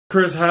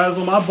Chris has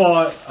them. I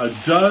bought a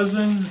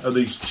dozen of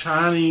these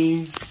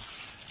Chinese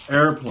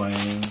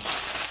airplanes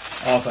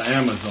off of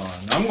Amazon.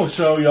 I'm going to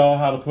show y'all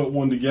how to put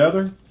one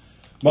together.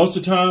 Most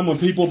of the time when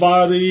people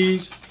buy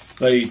these,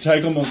 they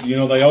take them, you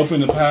know, they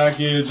open the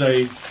package,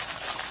 they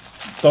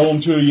throw them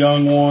to a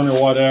young one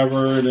or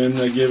whatever, and then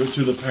they give it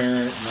to the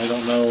parent, and they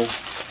don't know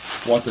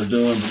what they're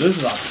doing. But this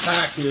is a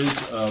package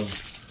of,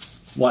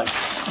 like,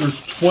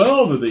 there's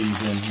 12 of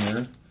these in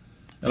here.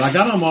 And I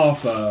got them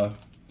off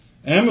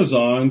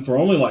Amazon for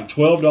only like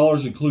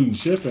 $12 including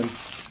shipping.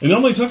 And it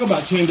only took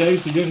about 10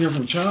 days to get here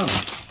from China.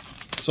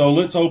 So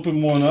let's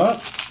open one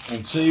up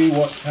and see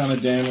what kind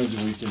of damage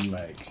we can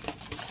make.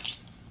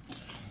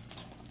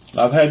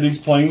 I've had these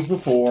planes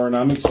before, and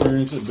I'm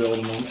experienced at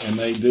building them, and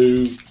they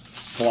do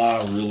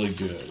fly really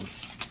good.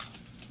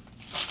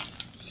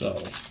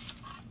 So,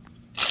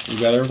 we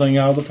got everything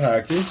out of the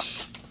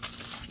package.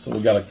 So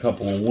we got a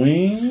couple of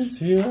wings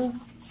here.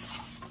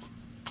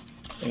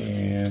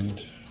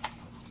 And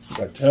we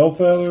got tail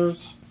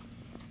feathers,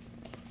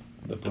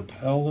 the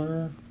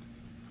propeller,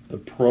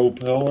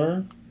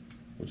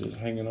 which is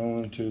hanging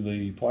on to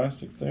the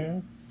plastic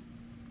there.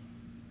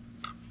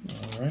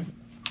 All right.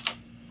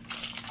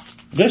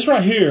 This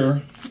right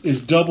here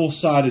is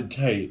double-sided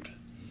tape.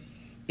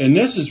 And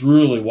this is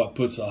really what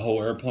puts the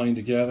whole airplane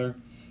together.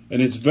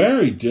 And it's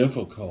very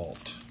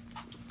difficult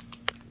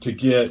to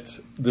get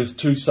this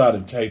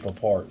two-sided tape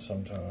apart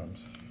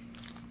sometimes.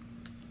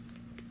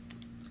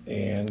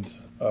 And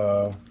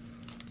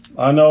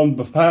I know in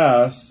the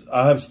past,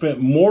 I have spent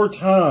more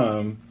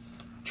time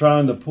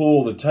trying to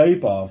pull the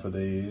tape off of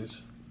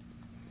these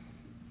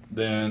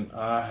than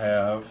I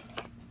have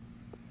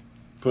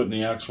putting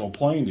the actual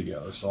plane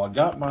together. So I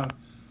got my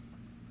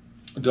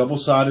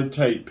double-sided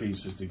tape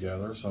pieces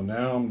together. So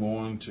now I'm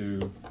going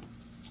to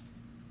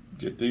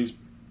get these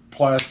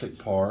plastic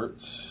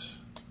parts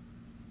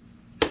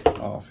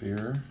off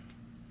here.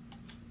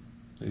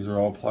 These are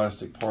all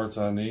plastic parts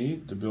I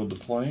need to build the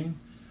plane.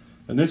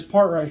 And this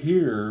part right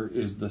here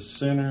is the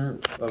center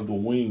of the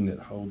wing that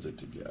holds it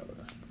together.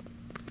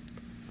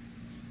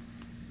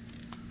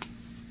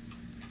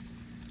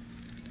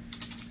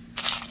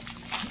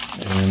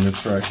 And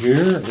this right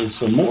here is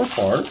some more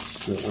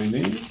parts that we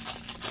need.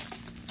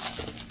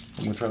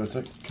 I'm going to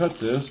try to cut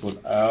this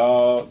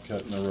without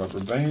cutting the rubber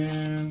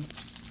band.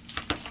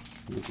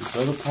 Get these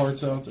other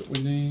parts out that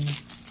we need.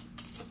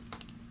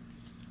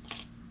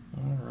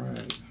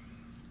 Alright.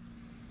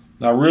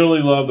 Now I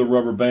really love the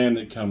rubber band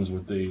that comes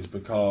with these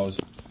because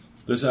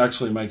this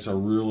actually makes a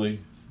really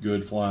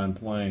good flying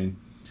plane.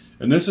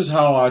 And this is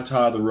how I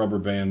tie the rubber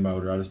band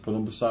motor. I just put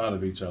them beside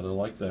of each other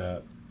like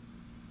that.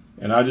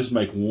 And I just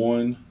make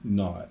one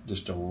knot,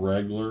 just a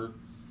regular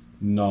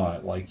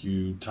knot like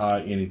you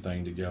tie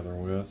anything together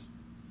with.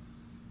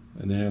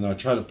 And then I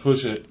try to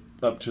push it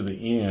up to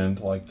the end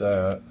like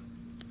that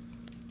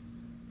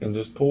and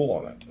just pull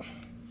on it.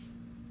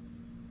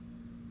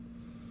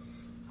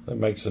 That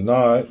makes a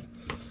knot.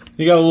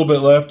 You got a little bit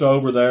left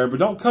over there, but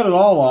don't cut it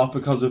all off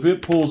because if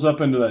it pulls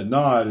up into that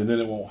knot and then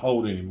it won't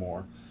hold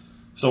anymore.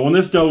 So when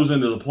this goes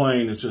into the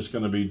plane, it's just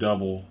going to be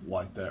double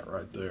like that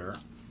right there.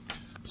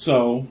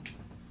 So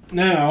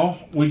now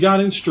we got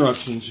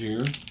instructions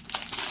here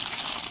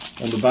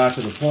on the back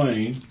of the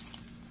plane.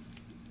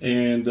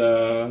 And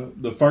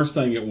the first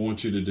thing it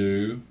wants you to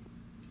do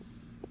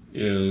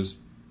is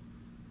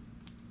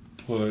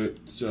put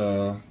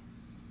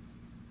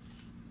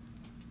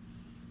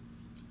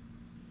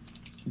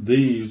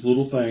these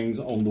little things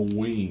on the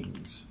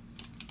wings.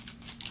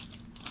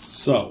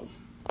 So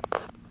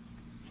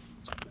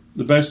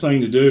the best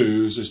thing to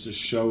do is just to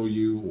show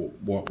you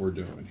what we're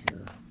doing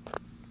here.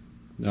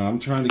 Now I'm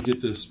trying to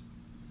get this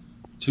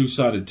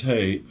two-sided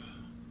tape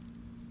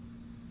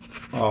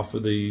off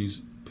of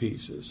these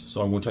pieces.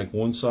 So I'm going to take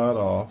one side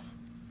off,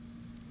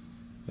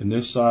 and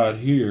this side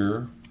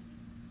here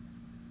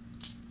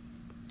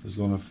is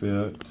going to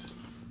fit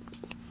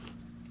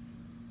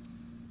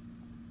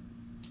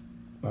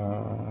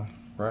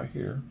right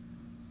here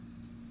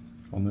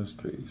on this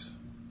piece.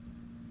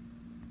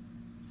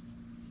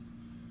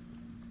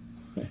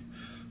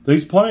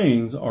 These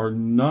planes are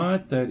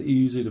not that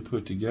easy to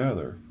put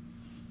together.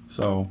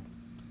 So,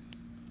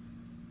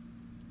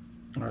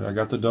 all right, I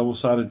got the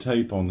double-sided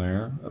tape on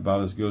there,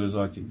 about as good as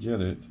I could get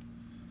it.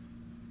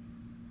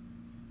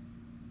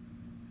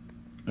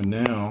 And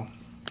now,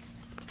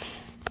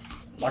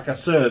 like I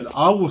said,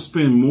 I will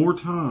spend more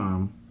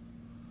time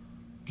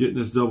getting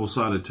this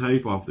double-sided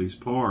tape off these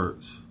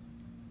parts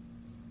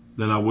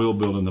than I will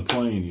building the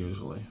plane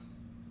usually.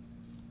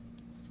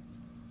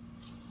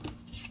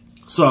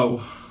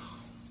 So,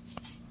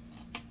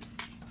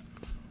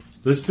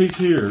 this piece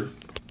here,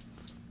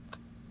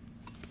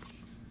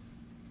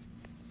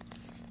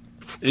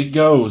 it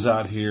goes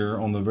out here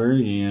on the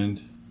very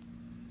end,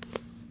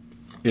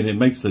 and it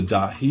makes the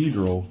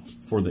dihedral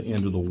for the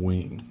end of the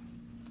wing.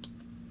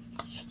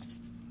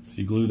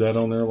 So you glue that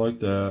on there like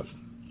that,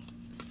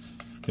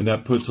 and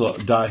that puts a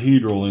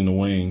dihedral in the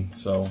wing.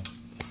 So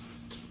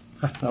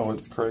I know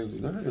it's crazy.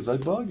 There is a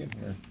bug in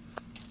here.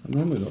 I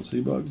normally don't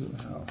see bugs in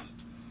the house.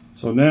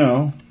 So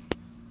now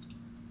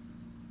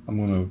I'm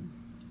going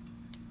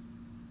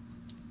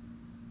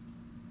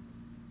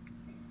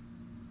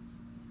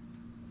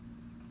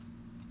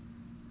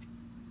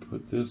to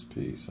put this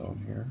piece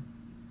on here.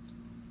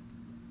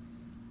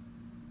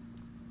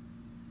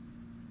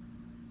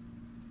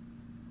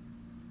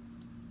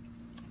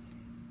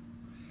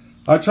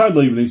 I tried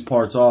leaving these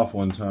parts off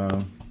one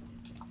time,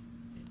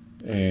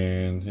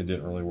 and it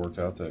didn't really work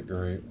out that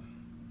great.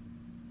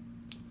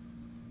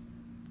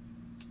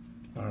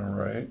 All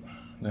right,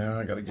 now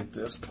I got to get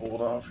this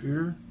pulled off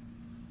here.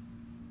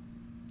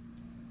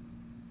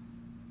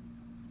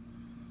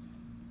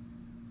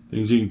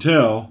 As you can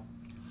tell,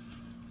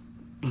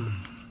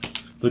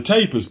 the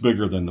tape is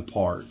bigger than the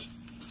part.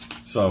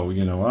 So,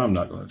 you know, I'm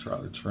not going to try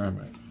to trim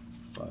it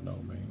by no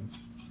means.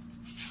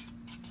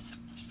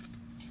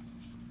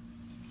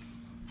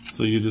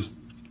 So you just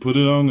put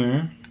it on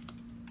there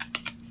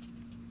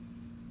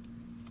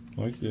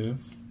like this.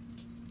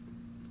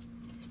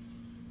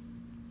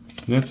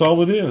 And that's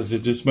all it is.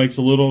 It just makes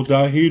a little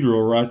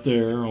dihedral right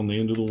there on the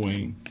end of the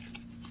wing.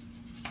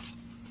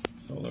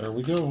 So there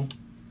we go.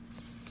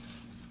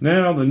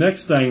 Now the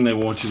next thing they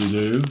want you to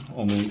do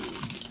on the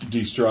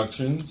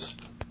destructions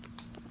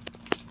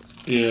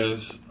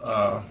is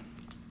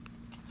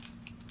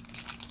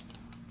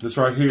this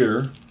right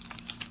here.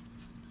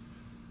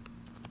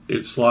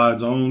 It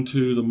slides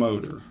onto the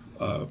motor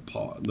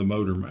the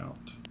motor mount.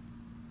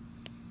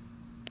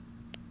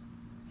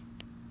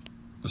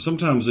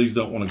 Sometimes these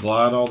don't want to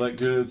glide all that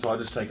good, so I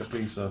just take a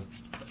piece of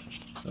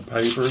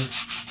paper.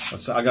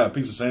 I got a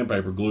piece of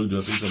sandpaper glued to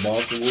a piece of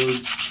balsa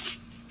wood.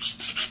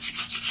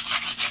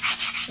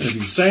 And if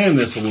you sand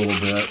this a little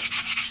bit,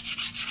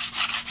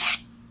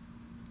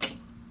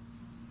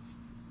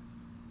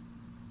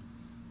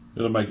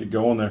 it'll make it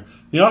go on there.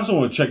 You also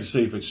want to check to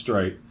see if it's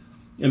straight.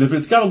 And if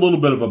it's got a little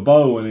bit of a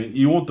bow in it,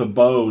 you want the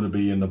bow to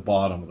be in the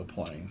bottom of the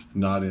plane,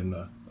 not in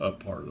the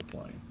up part of the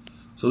plane.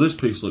 So this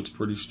piece looks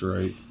pretty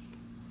straight.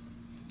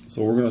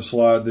 So we're going to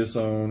slide this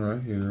on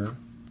right here.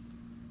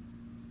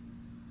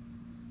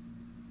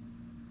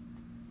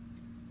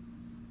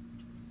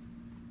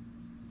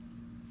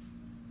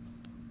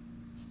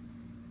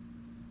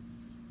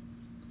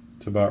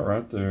 To about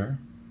right there.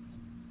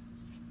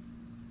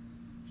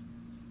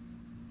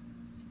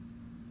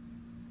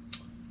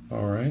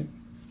 All right.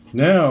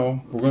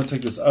 Now we're going to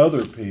take this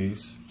other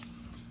piece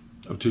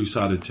of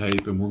two-sided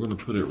tape and we're going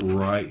to put it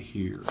right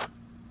here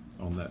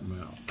on that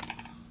mount.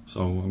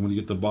 So I'm going to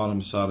get the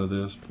bottom side of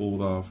this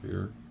pulled off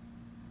here.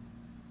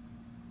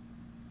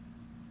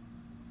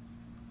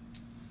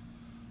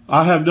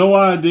 I have no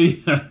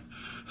idea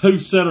who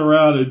sat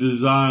around and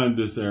designed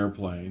this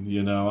airplane.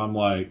 You know, I'm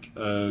like,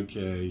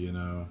 okay, you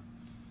know,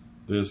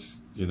 this,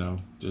 you know,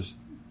 just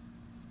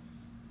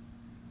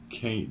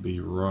can't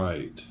be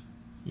right,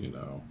 you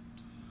know.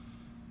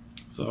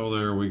 So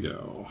there we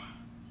go.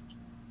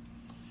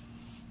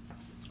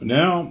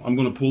 Now I'm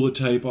going to pull the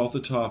tape off the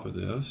top of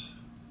this.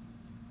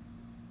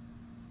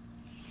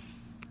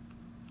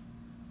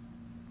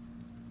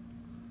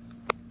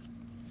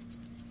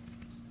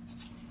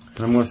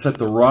 And I'm going to set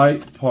the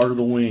right part of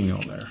the wing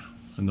on there.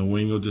 And the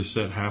wing will just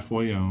set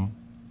halfway on,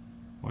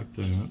 like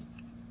that.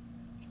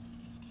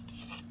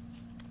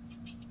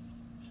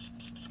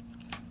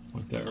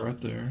 Like that right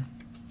there.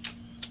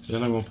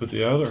 Then I'm going to put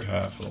the other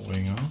half of the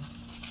wing on,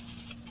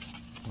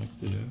 like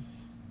this.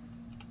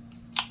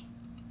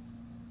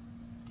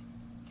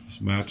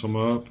 Just match them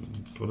up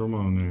and put them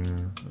on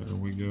there. There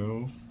we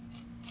go.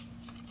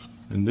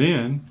 And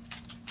then,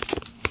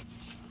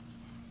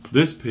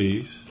 this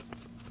piece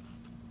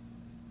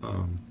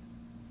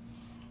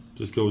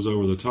just goes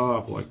over the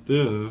top like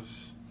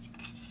this.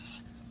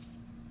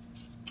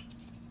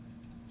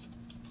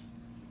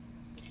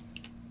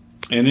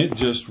 And it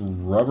just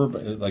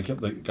like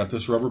they got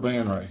this rubber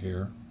band right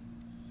here.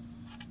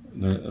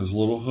 There's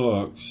little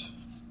hooks.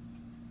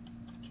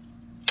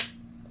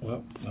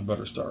 Well, I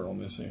better start on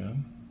this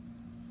end.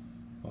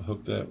 I'll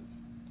hook that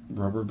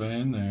rubber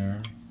band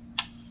there.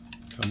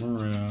 Come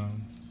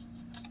around.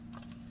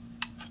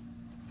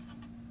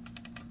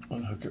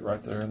 And hook it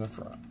right there in the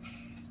front.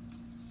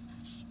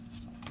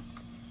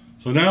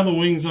 So now the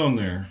wing's on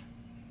there.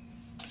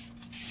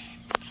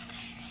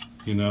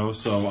 You know,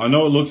 so I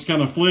know it looks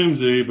kind of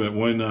flimsy, but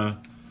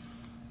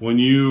when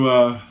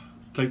you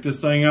take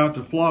this thing out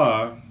to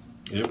fly,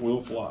 it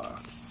will fly.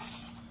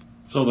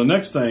 So the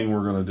next thing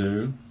we're going to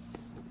do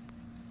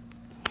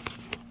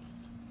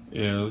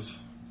is,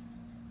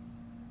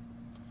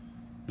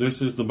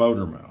 this is the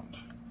motor mount.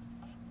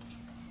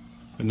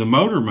 And the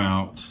motor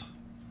mount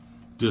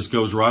just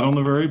goes right on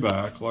the very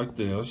back like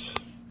this.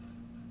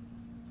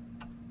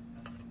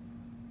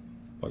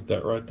 Like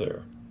that right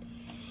there.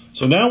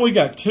 So now we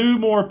got two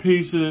more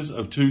pieces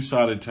of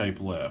two-sided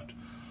tape left.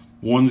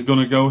 One's going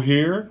to go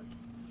here.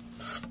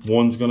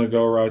 One's going to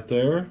go right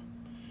there.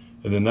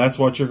 And then that's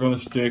what you're going to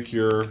stick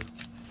your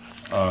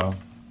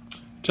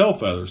tail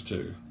feathers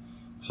to.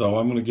 So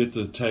I'm going to get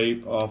the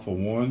tape off of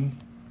one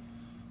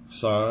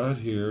side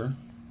here.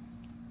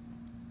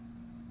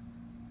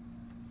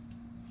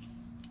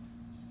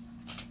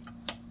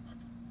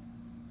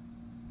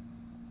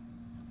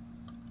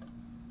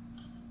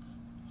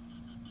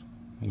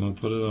 I'm going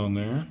to put it on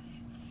there.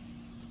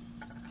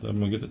 Then I'm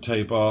going to get the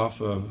tape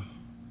off of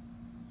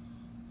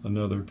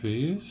another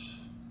piece.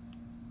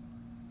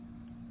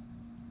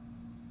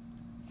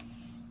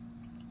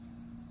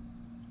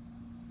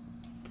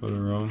 Put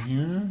her on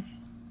here.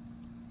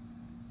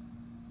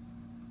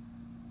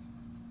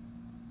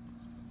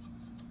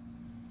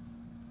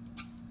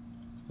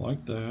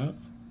 Like that.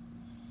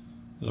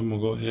 Then I'm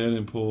going to go ahead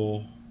and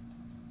pull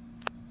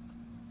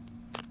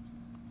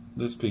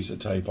this piece of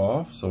tape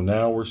off. So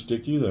now we're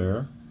sticky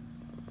there.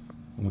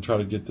 I'm going to try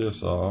to get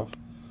this off.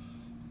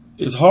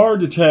 It's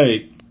hard to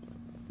take.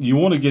 You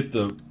want to get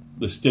the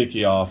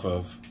sticky off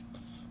of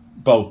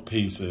both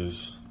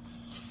pieces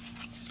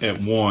at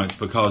once,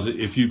 because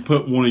if you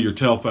put one of your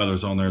tail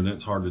feathers on there, then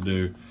it's hard to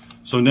do.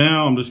 So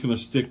now I'm just going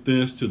to stick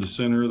this to the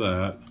center of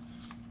that.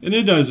 And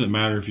it doesn't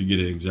matter if you get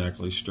it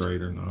exactly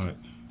straight or not.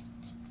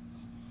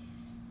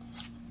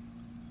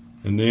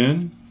 And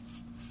then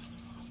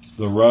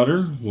the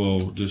rudder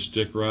will just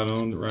stick right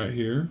on right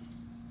here.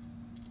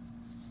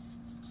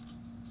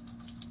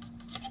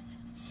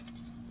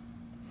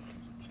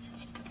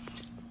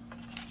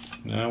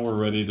 Now we're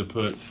ready to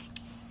put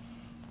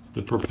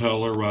the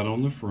propeller right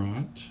on the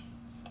front.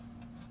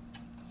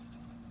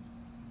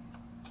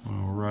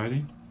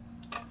 Alrighty.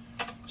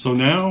 So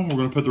now we're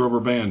going to put the rubber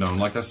band on.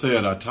 Like I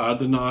said, I tied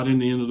the knot in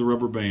the end of the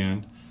rubber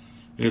band.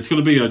 And it's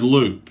going to be a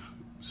loop.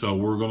 So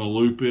we're going to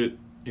loop it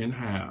in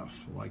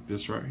half, like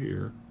this right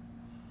here.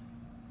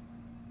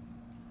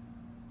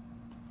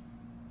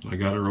 I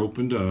got her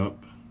opened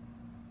up.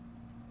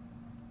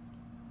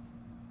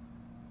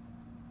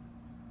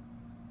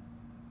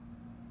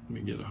 Let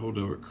me get a hold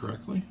of it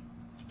correctly.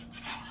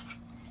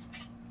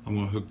 I'm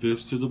going to hook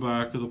this to the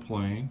back of the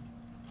plane.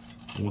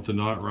 I want the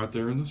knot right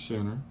there in the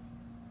center.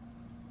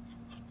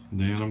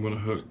 Then I'm going to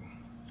hook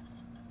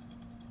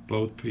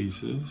both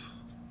pieces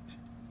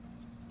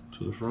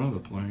to the front of the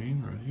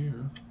plane right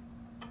here.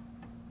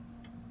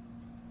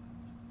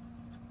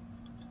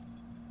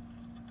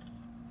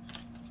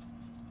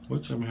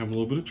 Which I'm having a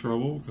little bit of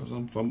trouble because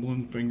I'm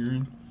fumbling,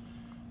 fingering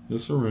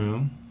this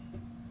around.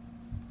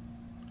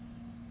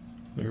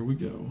 There we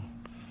go.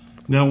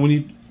 Now when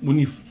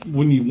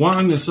you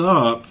wind this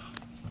up,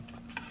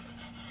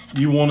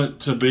 you want it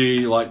to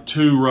be like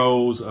 2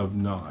 rows of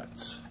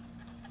knots.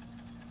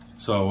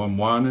 So I'm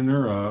winding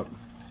her up.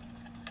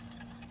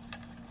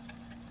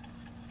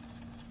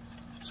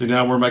 See,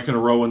 now we're making a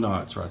row of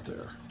knots right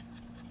there.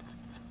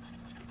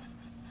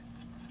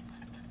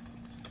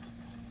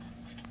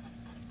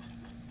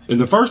 And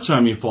the first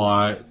time you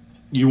fly it,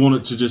 you want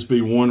it to just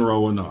be 1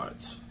 row of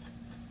knots.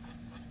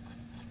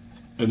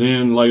 And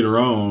then later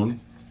on,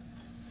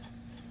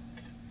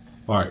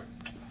 all right,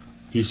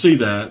 if you see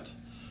that,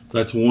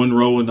 that's 1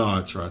 row of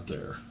knots right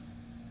there.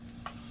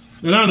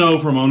 And I know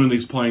from owning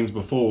these planes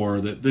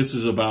before that this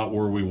is about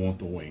where we want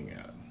the wing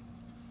at.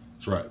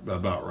 It's right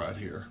about right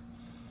here.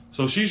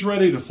 So she's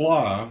ready to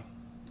fly,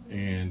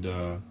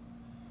 and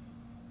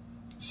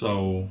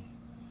so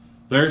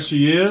there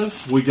she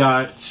is. We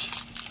got,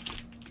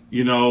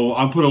 you know,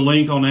 I put a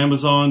link on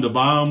Amazon to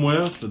buy them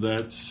with.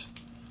 That's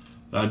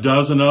a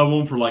dozen of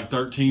them for like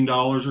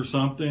 $13 or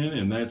something,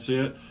 and that's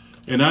it.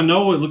 And I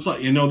know it looks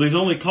like, you know, these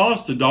only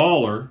cost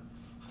 $1,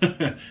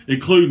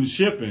 including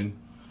shipping.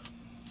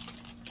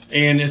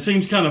 And it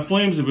seems kind of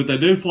flimsy, but they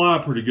do fly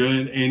pretty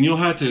good. And you'll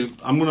have to,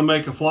 I'm going to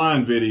make a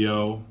flying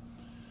video.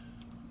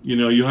 You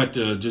know, you have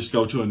to just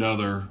go to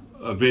another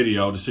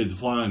video to see the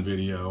flying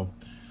video.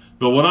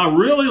 But what I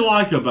really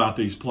like about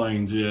these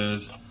planes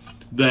is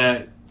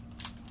that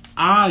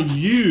I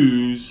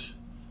use,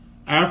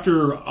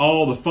 after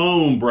all the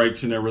foam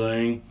breaks and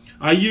everything,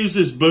 I use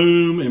this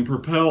boom and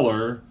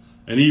propeller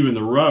and even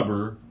the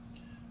rubber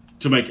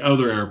to make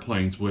other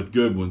airplanes with,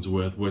 good ones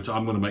with, which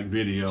I'm going to make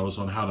videos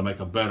on how to make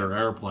a better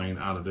airplane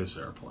out of this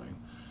airplane.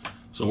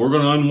 So we're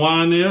going to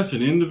unwind this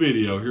and end the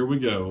video. Here we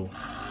go.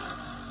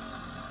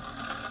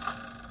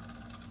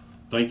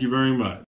 Thank you very much.